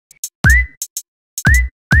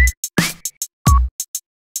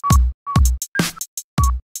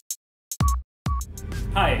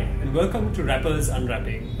Hi, and welcome to Rappers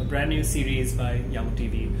Unwrapping, a brand new series by YAMU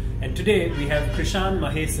TV. And today we have Krishan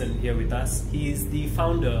Maheson here with us. He is the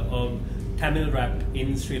founder of Tamil rap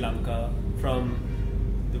in Sri Lanka, from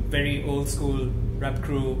the very old school rap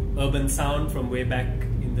crew Urban Sound from way back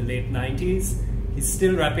in the late 90s. He's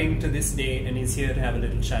still rapping to this day, and he's here to have a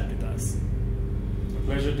little chat with us. A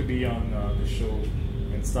pleasure to be on the show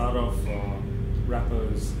and start off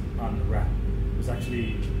Rappers Unwrapped. It was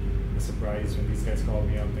actually a surprise when these guys called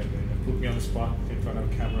me up and put me on the spot in front of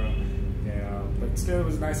a camera. Yeah, but still, it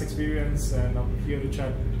was a nice experience, and I'm here to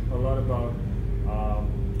chat a lot about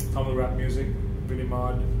Tamil rap music, really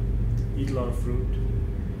mod, eat a lot of fruit,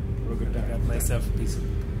 have a good time. I got myself a piece of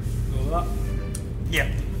Gola. Yeah.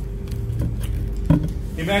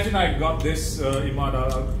 Imagine I got this, Imad,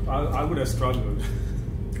 I would have struggled.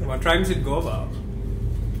 What rhymes with Goa?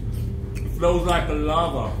 Flows like a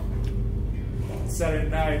lava. Saturday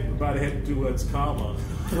night, about to head towards Karma.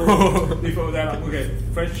 Before that, I'm going to get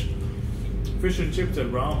fish and chips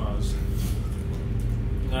at Rama's.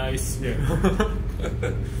 Nice. Yeah.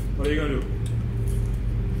 What are you going to do?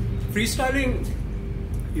 Freestyling,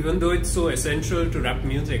 even though it's so essential to rap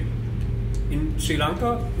music, in Sri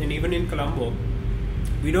Lanka and even in Colombo,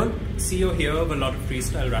 we don't see or hear of a lot of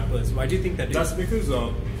freestyle rappers. Why do you think that is? That's because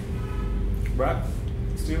rap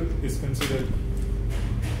still is considered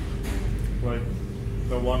like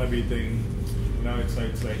the wannabe thing. You know, it's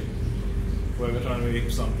like we're trying to make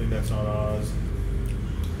something that's not ours.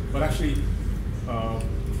 But actually,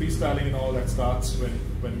 freestyling and all that starts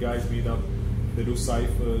when guys meet up. They do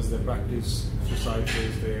ciphers, they practice through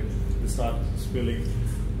ciphers, they start spilling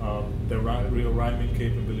their real rhyming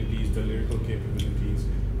capabilities, their lyrical capabilities.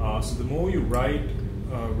 So the more you write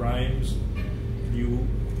rhymes, you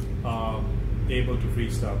are able to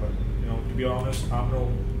freestyle. But you know, to be honest, I'm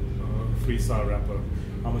no freestyle rapper.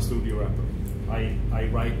 I'm a studio rapper. I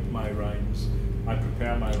write my rhymes. I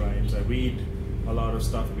prepare my rhymes. I read a lot of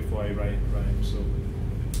stuff before I write rhymes. So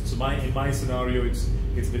in my scenario, it's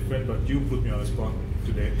different. But you put me on the spot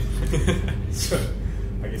today, so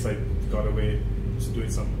I guess I got away just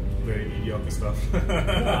doing some very mediocre stuff.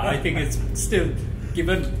 I think it's still,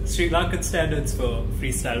 given Sri Lankan standards for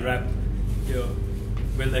freestyle rap, you're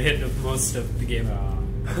well ahead of most of the game.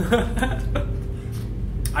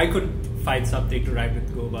 I couldn't find something to rhyme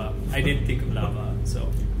with Goba. I didn't think of lava, so.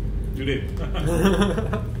 You did.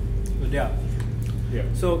 But yeah. Yeah.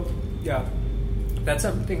 So, yeah, that's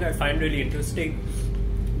something I find really interesting,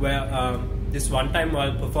 where this one time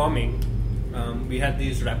while performing, we had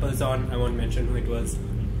these rappers on, I won't mention who it was,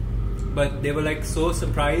 but they were like so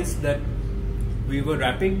surprised that we were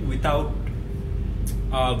rapping without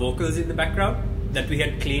vocals in the background, that we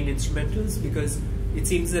had clean instrumentals, because it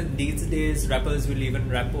seems that these days rappers will even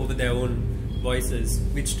rap over their own voices,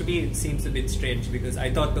 which to me it seems a bit strange, because I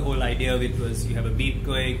thought the whole idea of it was you have a beat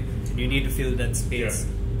going and you need to fill that space.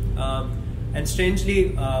 Yeah. And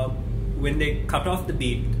strangely, when they cut off the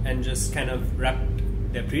beat and just kind of rapped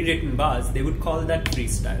their pre-written bars, they would call that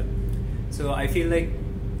freestyle. So I feel like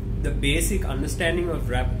the basic understanding of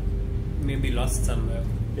rap may be lost somewhere.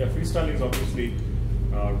 Yeah, freestyling is obviously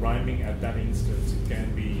rhyming at that instance. It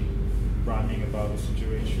can be rhyming about a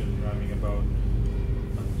situation, rhyming about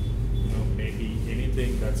maybe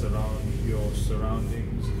anything that's around your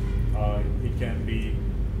surroundings. It can be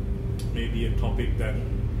maybe a topic that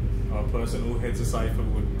a person who heads a cipher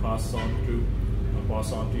would pass on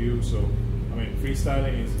to you. So I mean,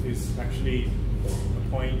 freestyling is actually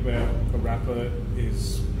a point where a rapper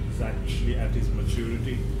is actually at his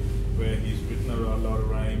maturity, where he's written a lot of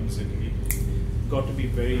rhymes, and he's got to be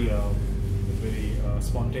very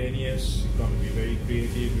spontaneous. You've got to be very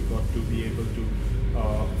creative. You've got to be able to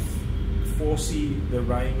foresee the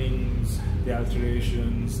rhymings, the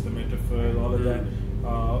alterations, the metaphor, all of that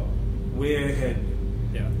way ahead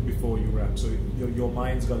before you rap. So your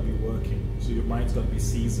mind's got to be working. So your mind's got to be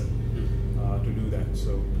seasoned to do that.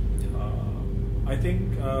 So I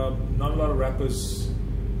think not a lot of rappers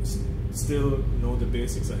still know the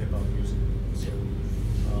basics of hip hop music.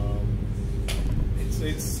 So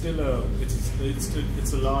it's still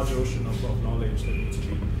a large ocean of knowledge that needs to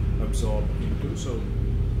be absorbed into. So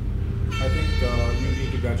I think you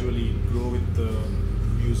need to gradually grow with the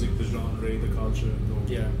music, the genre, the culture,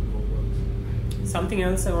 the whole world. Something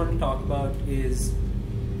else I want to talk about is,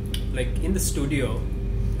 like, in the studio,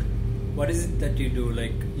 what is it that you do?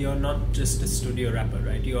 Like, you're not just a studio rapper,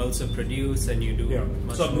 right? You also produce and you do. Yeah.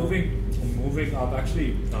 Much So more. moving. I've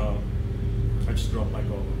actually I just dropped my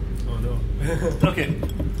call. Oh no. Okay.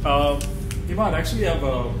 Imad, actually, I've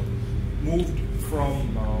moved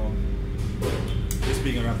from just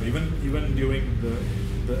being a rapper, even during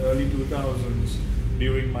the early 2000s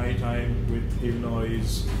during my time with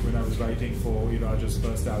Illinois, when I was writing for Iraj's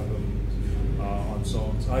first album on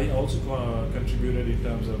songs, I also contributed in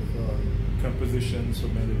terms of compositions for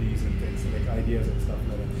melodies and things, like ideas and stuff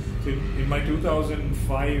like that. So in my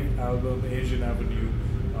 2005 album, Asian Avenue,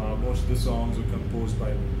 most of the songs were composed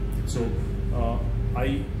by me. So I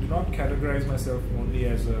do not categorize myself only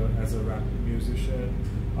as a rap musician.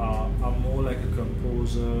 I'm more like a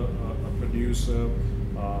composer, a producer.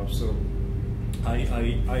 So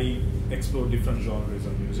I explore different genres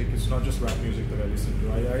of music. It's not just rap music that I listen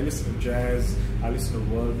to. I listen to jazz, I listen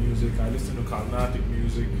to world music, I listen to Carnatic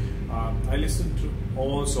music. I listen to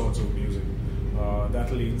all sorts of music.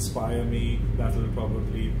 That'll inspire me, that'll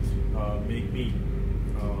probably make me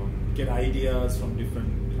get ideas from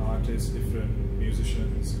different artists, different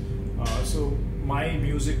musicians. So my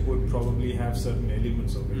music would probably have certain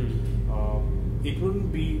elements of it. It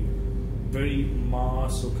wouldn't be very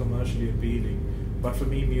mass or commercially appealing, but for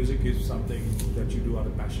me music is something that you do out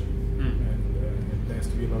of passion, and there has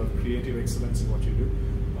to be a lot of creative excellence in what you do.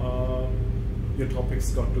 Your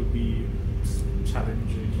topics got to be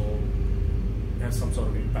challenging or have some sort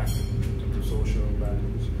of impact in terms of social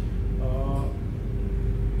values.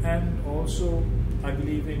 And also I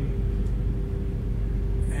believe in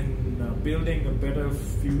building a better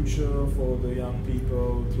future for the young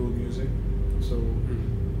people through music. So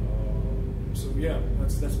so yeah,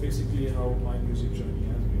 that's basically how my music journey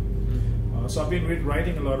has been. So I've been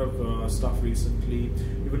writing a lot of stuff recently.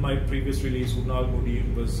 Even my previous release, Unnal Mudi,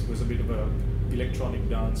 was a bit of a electronic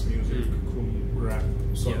dance music, rap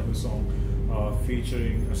sort of a song,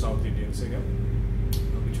 featuring a South Indian singer,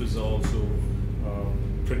 which was also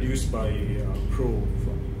produced by Pro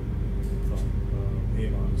from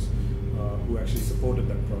AMAS, who actually supported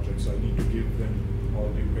that project. So I need to give them all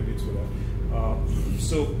due credits for that.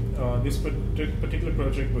 So this particular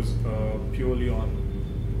project was purely on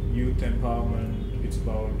youth empowerment. It's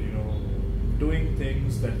about doing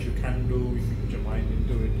things that you can do if you put your mind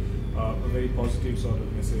into it. A very positive sort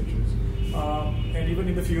of messages. And even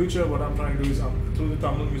in the future, what I'm trying to do is through the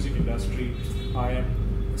Tamil music industry, I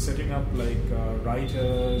am setting up like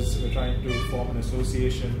writers. We're trying to form an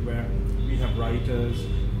association where we have writers,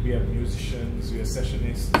 we have musicians, we have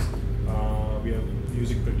sessionists, we have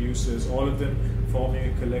music producers, all of them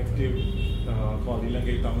forming a collective called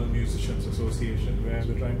Ilangai Tamil Musicians Association, where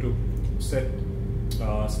we're trying to set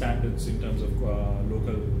standards in terms of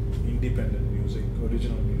local independent music,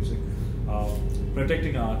 original music,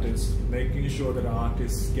 protecting artists, making sure that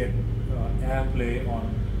artists get airplay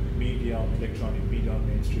on media, on electronic media, on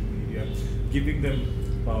mainstream media, giving them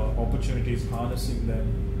opportunities, harnessing them,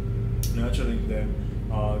 nurturing them,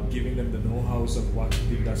 giving them the know-hows of what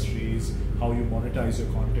the industry is, how you monetize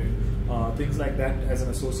your content, things like that. As an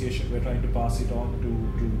association, we're trying to pass it on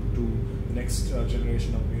to the next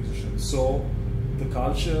generation of musicians. So the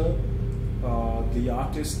culture, the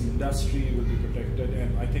artist, the industry will be protected,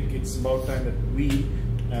 and I think it's about time that we,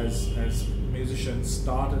 as musicians,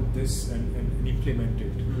 started this and implement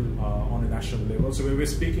it on a national level. So we're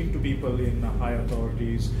speaking to people in high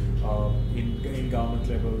authorities, in government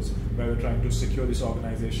levels, where we're trying to secure this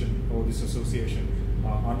organization or this association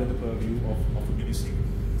under the purview of a ministry.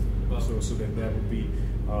 Wow. So that there would be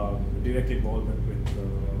direct involvement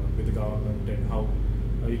with the government and how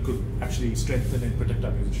it could actually strengthen and protect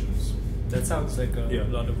our musicians. That sounds like a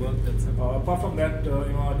lot of work. Apart from that,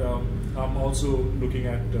 I'm also looking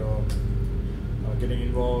at getting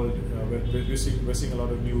involved. We're seeing a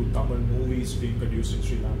lot of new Tamil movies being produced in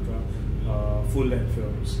Sri Lanka, full-length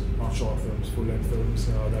films, not short films, full-length films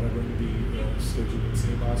that are going to be scheduled in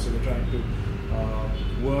cinema. So we're trying to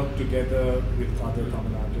work together with other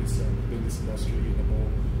Tamil artists and build this industry in a more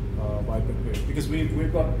vibrant way. Because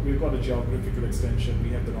we've got a geographical extension. We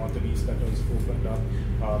have the north and east that has opened up.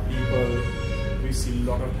 We see a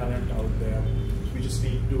lot of talent out there. We just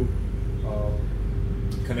need to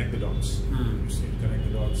connect the dots. We just need to connect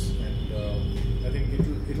the dots, and I think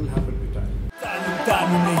it'll happen with time.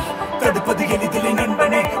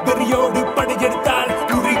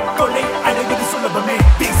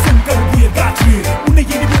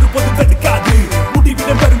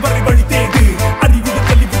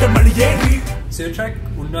 So your track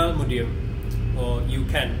Unnal Mudiyam, or You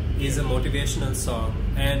Can, is a motivational song,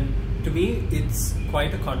 and to me it's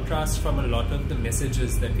quite a contrast from a lot of the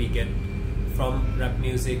messages that we get from rap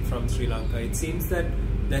music from Sri Lanka. It seems that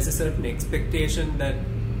there's a certain expectation that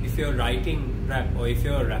if you're writing rap or if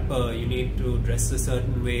you're a rapper, you need to dress a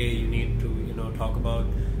certain way, you need to talk about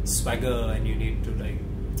swagger, and you need to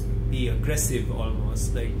be aggressive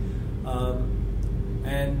almost,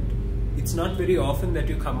 and it's not very often that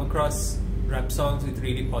you come across rap songs with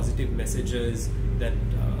really positive messages that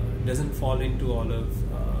doesn't fall into all of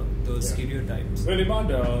those stereotypes? Well,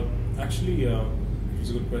 Imad, actually, it's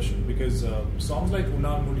a good question, because songs like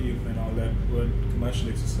Unal Mudiyum and all that weren't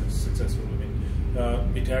commercially successful. I mean,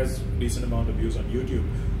 it has decent amount of views on YouTube,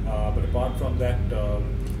 but apart from that,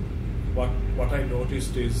 what I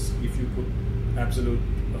noticed is if you put absolute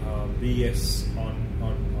BS on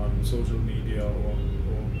social media or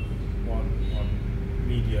on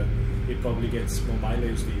media, it probably gets more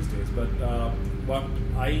mileage these days. But what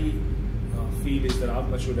I feel is that I've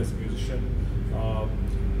matured as a musician.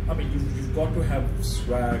 I mean, you've got to have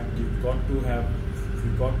swag. You've got to have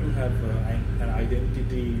an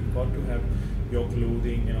identity. You've got to have your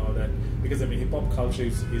clothing and all that. Because I mean, hip hop culture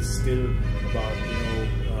is still about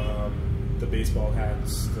the baseball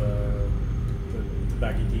hats, the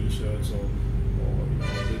baggy T-shirts, or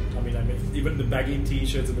I mean, even the baggy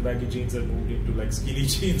T-shirts and the baggy jeans have moved into like skinny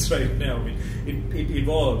jeans right now. I mean, it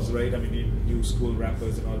evolves, right? I mean, in new school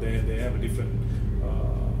rappers and all, they have a different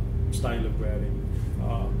style of wearing.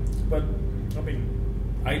 But I mean,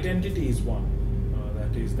 identity is one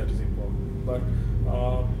that is important. But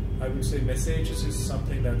I would say messages is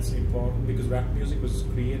something that's important, because rap music was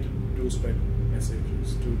created to spread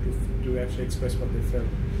messages, to actually express what they felt.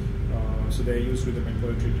 So they use rhythm and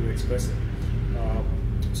poetry to express it.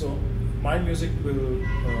 So my music will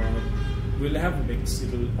have a mix.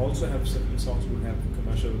 It will also have certain songs will have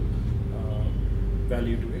commercial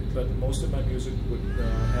value to it, but most of my music would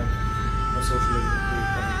have a social element to it.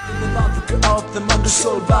 The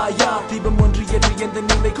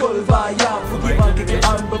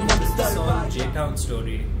song J-Town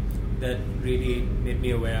Story that really made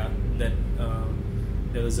me aware that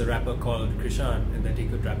there was a rapper called Krishan and that he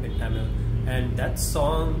could rap in Tamil, and that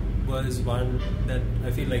song was one that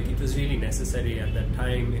I feel like it was really necessary at that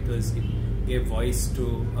time. It gave voice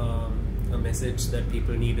to a message that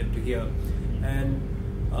people needed to hear, and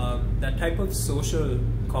that type of social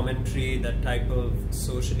commentary, that type of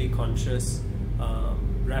socially conscious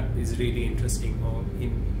rap is really interesting, or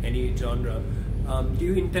in any genre. Do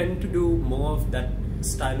you intend to do more of that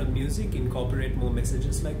style of music, incorporate more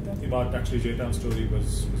messages like that? But actually, J-Town Story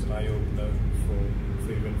was an eye-opener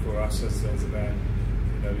even for us as a band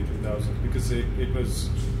in early 2000s, because it was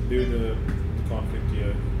during the conflict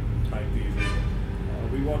year time period.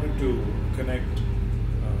 We wanted to connect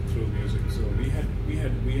through music, so we had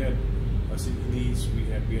Sinhalese, we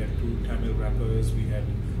had two Tamil rappers, we had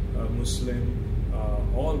Muslim,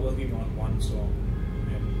 all working on one song,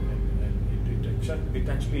 and it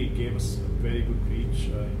actually gave us a very good reach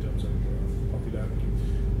in terms of popularity.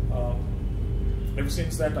 Ever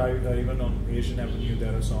since that, even on Asian Avenue,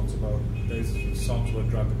 there's songs about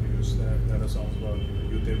drug abuse, there are songs about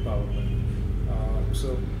youth empowerment.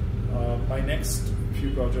 So my next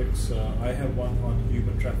few projects, I have one on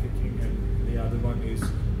human trafficking, and the other one is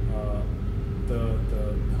the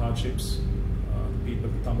hardships the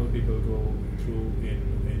Tamil people go through in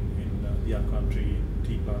the upcountry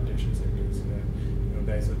tea plantation sectors.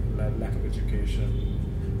 There's a lack of education,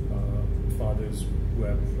 fathers who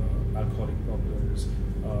have alcoholic problems,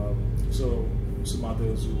 so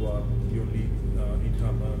mothers who are the only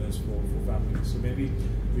income earners for families. So maybe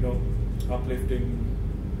uplifting,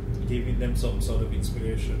 giving them some sort of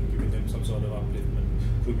inspiration, giving them some sort of upliftment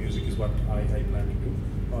through music is what I plan to do.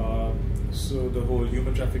 So the whole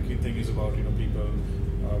human trafficking thing is about people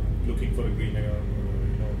looking for a greener,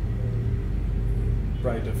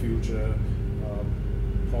 brighter future,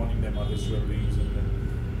 pawning their mother's jewelries and then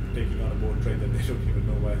taking on a boat ride that they don't even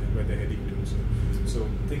know where they're heading to. So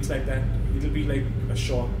things like that. It'll be like a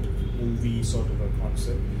short movie sort of a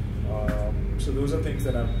concept. So those are things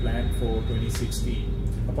that I've planned for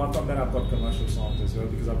 2016. Apart from that, I've got commercial songs as well,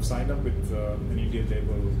 because I've signed up with an Indian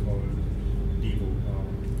label called Devo,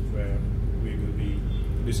 where we will be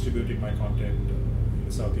distributing my content in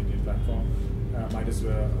the South Indian platform. We might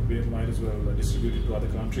as well distribute it to other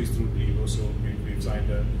countries through Devo. So we've signed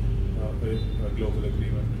a global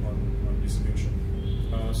agreement on distribution.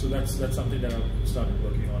 So that's something that I've started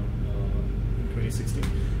working on in 2016.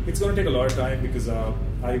 It's going to take a lot of time, because I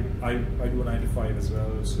do a 9 to 5 as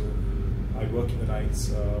well. So I work in the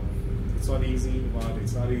nights. It's not easy, but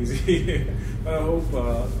it's not easy. But I hope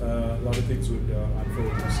a lot of things would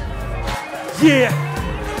unfold. Yeah.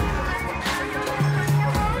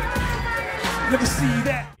 Let me see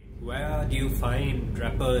that. Where do you find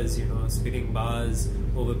rappers, spitting bars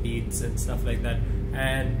over beats and stuff like that?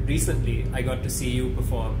 And recently, I got to see you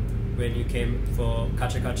perform when you came for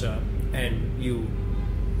Kacha Kacha, and you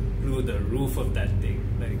blew the roof of that thing.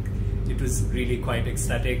 Like, it was really quite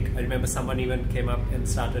ecstatic. I remember someone even came up and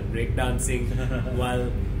started breakdancing while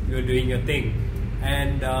you were doing your thing.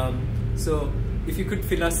 And so if you could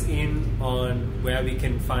fill us in on where we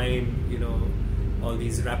can find, you know, all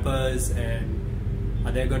these rappers, and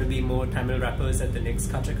are there going to be more Tamil rappers at the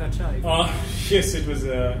next Kacha Kacha? Yes, it was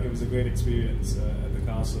a great experience at the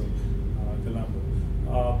castle, Colombo.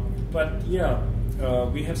 But yeah,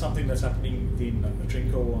 we have something that's happening in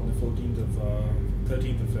Trinco on the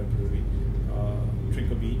 13th of February,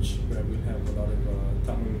 Trinco Beach, where we'll have a lot of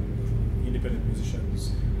Tamil independent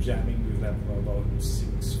musicians jamming. We'll have about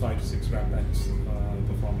 5 to 6 rap acts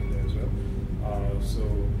performing there as well. So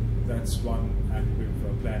that's one act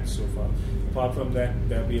we've planned so far. Apart from that,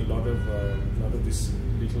 there'll be a lot of these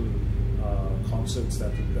little concerts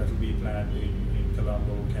that will be planned in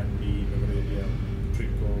Colombo, Canby, Novarelia,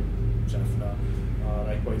 Trinco, Jaffna.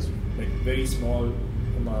 Likewise, like very small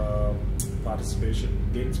participation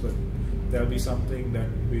gigs, but there'll be something that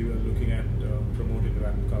we were looking at promoting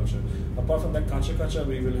rap culture. Apart from that, Kacha Kacha,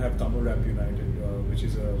 we will have Tamil Rap United, which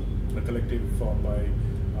is a collective formed by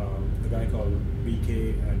a guy called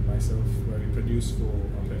BK and myself, where we produce for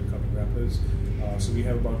up-and-coming rappers. So we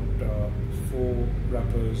have about 4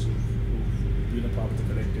 rappers who've been a part of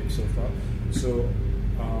the collective so far. So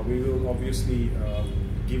we will obviously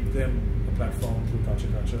give them a platform through Kacha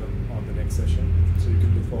Kacha on the next session. So you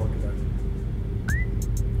can look forward to that.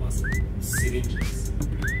 Awesome. Syringes.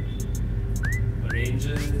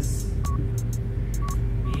 Arrangers.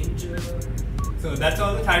 Manger. So that's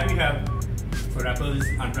all the time we have for Rappers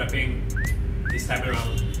Unwrapping this time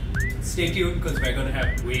around. Stay tuned, because we're going to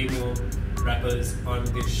have way more rappers on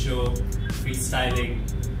this show, freestyling,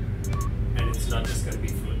 and it's not just going to be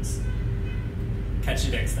fruits. Catch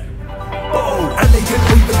you next time. அலைகள்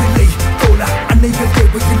ஓய்வதில்லை தோழா அன்னைகள்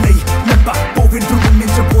தேவையில்லை நண்பா போவென்று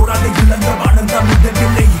முன்னென்று போராட இழந்த வானம் தான்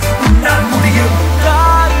உதவில்லை உன்னால் முடியும்